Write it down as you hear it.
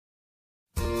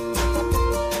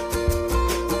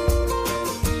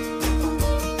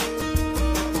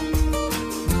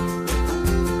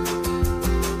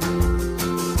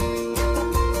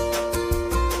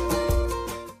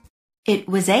It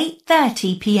was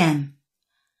 8:30 p.m.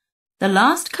 The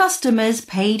last customers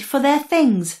paid for their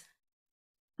things.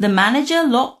 The manager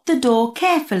locked the door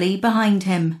carefully behind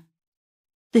him.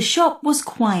 The shop was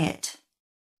quiet.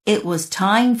 It was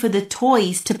time for the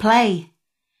toys to play.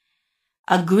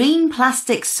 A green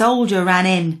plastic soldier ran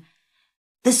in.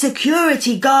 "The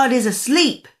security guard is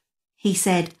asleep," he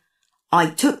said. "I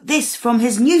took this from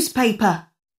his newspaper."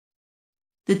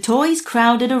 The toys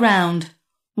crowded around.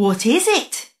 "What is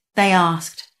it?" they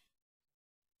asked.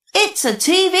 "It's a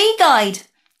TV guide,"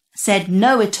 said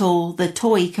Know-It-All, the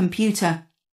toy computer.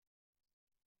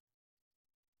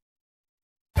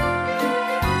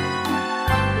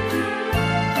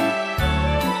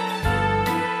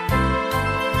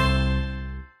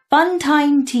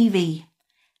 Funtime TV,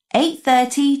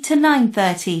 8:30 to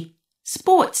 9:30,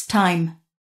 Sports Time,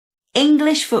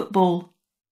 English Football,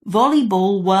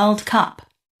 Volleyball World Cup,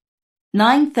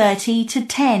 9:30 to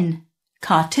 10,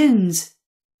 Cartoons,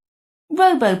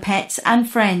 Robo-Pets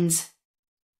and Friends,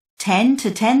 10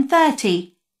 to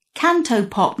 10:30,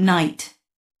 Cantopop Night,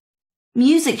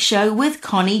 Music Show with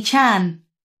Connie Chan,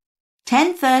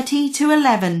 10:30 to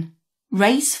 11,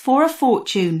 Race for a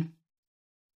Fortune.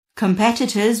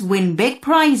 Competitors win big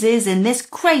prizes in this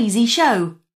crazy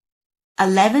show.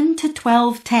 11 to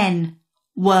 12:10,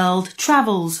 World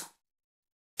Travels.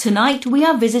 Tonight we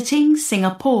are visiting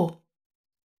Singapore.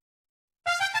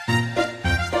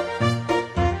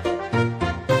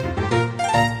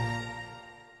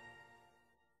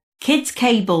 Kids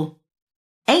Cable,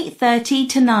 8:30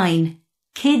 to 9,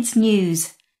 Kids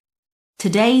News.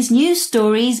 Today's news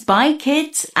stories by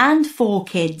kids and for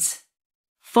kids.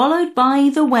 Followed by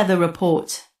the weather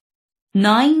report.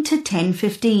 9 to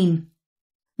 10:15.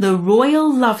 The Royal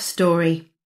Love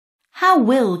Story. How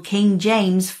will King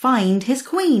James find his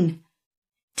queen?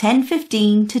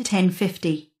 10:15 to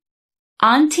 10:50.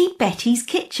 Auntie Betty's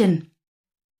Kitchen.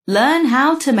 Learn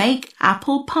how to make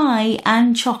apple pie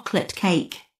and chocolate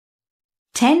cake.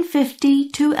 10:50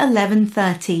 to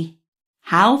 11:30.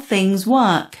 How things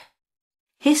work.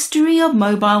 History of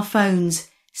mobile phones.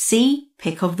 See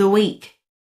Pick of the Week.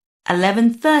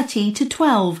 11:30 to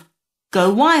 12.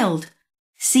 Go Wild.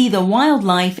 See the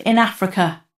wildlife in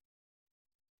Africa.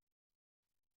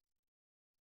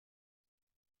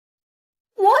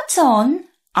 "What's on?"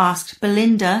 asked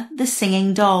Belinda, the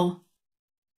singing doll.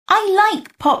 "I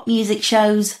like pop music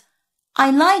shows.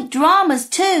 I like dramas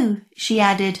too," she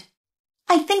added.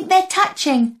 "I think they're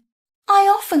touching. I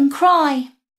often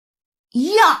cry."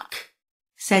 "Yuck!"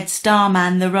 said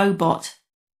Starman the robot.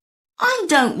 "I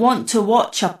don't want to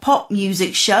watch a pop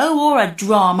music show or a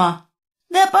drama.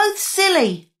 They're both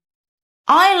silly.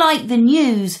 I like the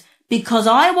news because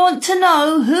I want to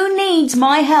know who needs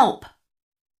my help."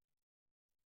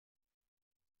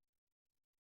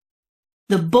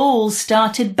 The ball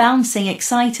started bouncing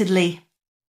excitedly.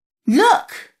 "Look!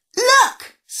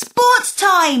 Look! Sports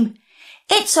time!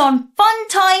 It's on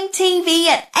Funtime TV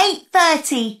at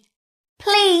 8:30.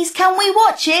 Please, can we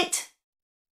watch it?"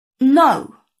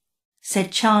 "No,"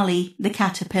 said Charlie the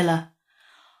caterpillar.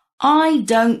 "I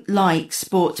don't like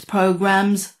sports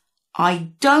programs.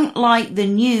 I don't like the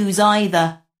news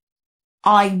either.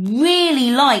 I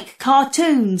really like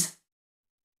cartoons."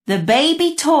 The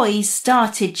baby toys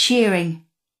started cheering.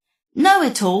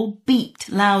 Know-It-All beeped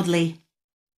loudly.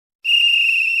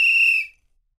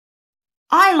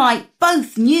 "I like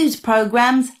both news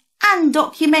programs and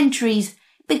documentaries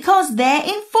because they're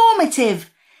informative.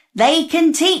 They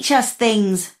can teach us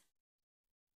things."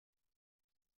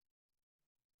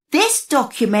 "This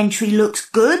documentary looks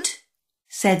good,"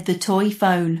 said the toy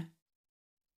phone.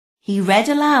 He read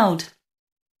aloud.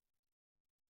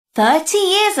 30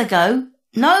 years ago,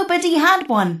 nobody had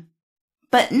one,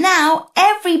 but now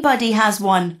everybody has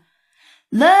one.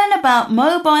 Learn about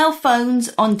mobile phones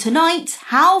on tonight's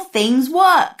How Things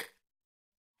Work.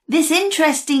 This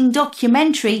interesting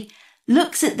documentary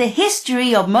looks at the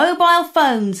history of mobile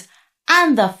phones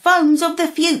and the phones of the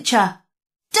future.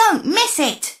 Don't miss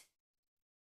it!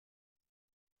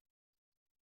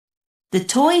 The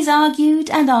toys argued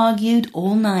and argued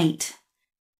all night.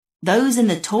 Those in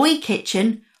the toy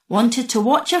kitchen wanted to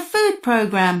watch a food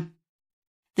program.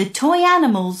 The toy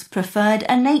animals preferred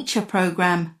a nature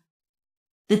program.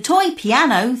 The toy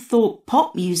piano thought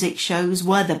pop music shows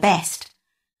were the best.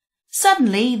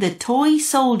 Suddenly, the toy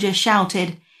soldier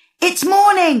shouted, "It's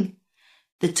morning!"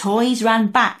 The toys ran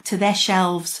back to their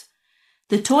shelves.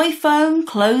 The toy phone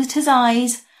closed his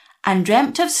eyes and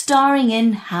dreamt of starring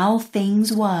in How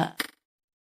Things Work.